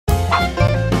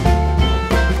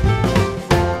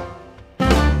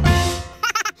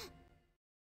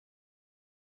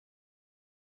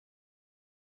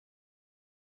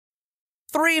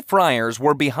Three friars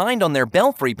were behind on their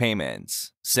belfry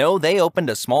payments, so they opened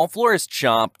a small florist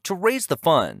shop to raise the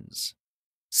funds.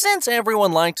 Since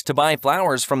everyone liked to buy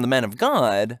flowers from the men of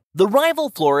God, the rival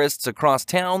florists across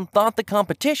town thought the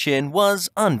competition was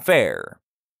unfair.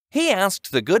 He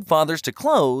asked the good fathers to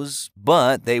close,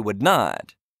 but they would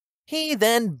not. He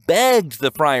then begged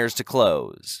the friars to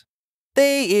close.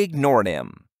 They ignored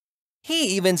him. He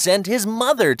even sent his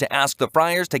mother to ask the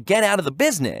friars to get out of the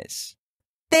business.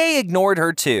 They ignored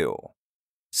her too.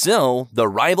 So, the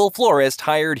rival florist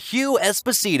hired Hugh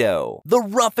Esposito, the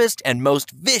roughest and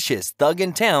most vicious thug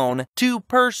in town, to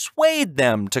persuade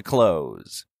them to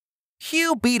close.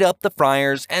 Hugh beat up the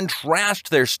friars and trashed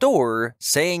their store,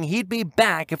 saying he'd be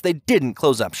back if they didn't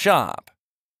close up shop.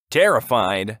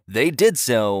 Terrified, they did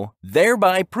so,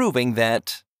 thereby proving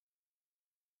that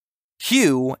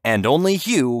Hugh and only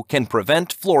Hugh can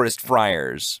prevent florist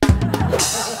friars.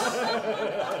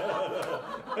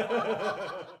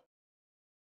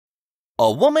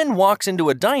 A woman walks into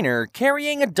a diner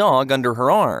carrying a dog under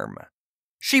her arm.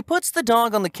 She puts the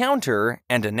dog on the counter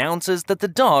and announces that the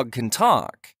dog can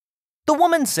talk. The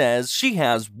woman says she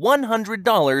has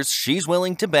 $100 she's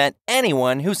willing to bet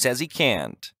anyone who says he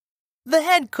can't. The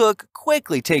head cook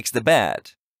quickly takes the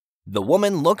bet. The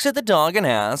woman looks at the dog and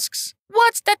asks,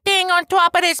 "What's the thing on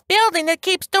top of this building that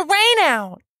keeps the rain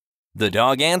out?" The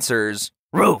dog answers,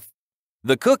 "Roof."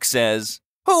 The cook says,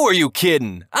 "Who are you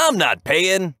kidding? I'm not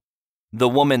paying." The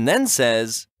woman then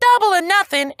says, "Double or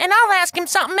nothing, and I'll ask him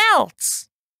something else."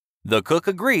 The cook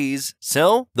agrees,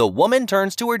 so the woman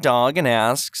turns to her dog and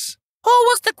asks, "Who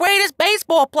was the greatest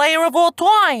baseball player of all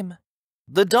time?"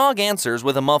 The dog answers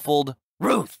with a muffled,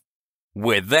 "Ruth."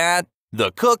 With that,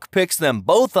 the cook picks them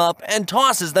both up and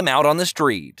tosses them out on the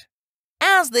street.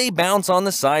 As they bounce on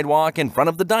the sidewalk in front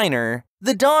of the diner,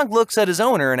 the dog looks at his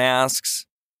owner and asks,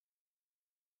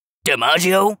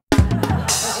 "DiMaggio?"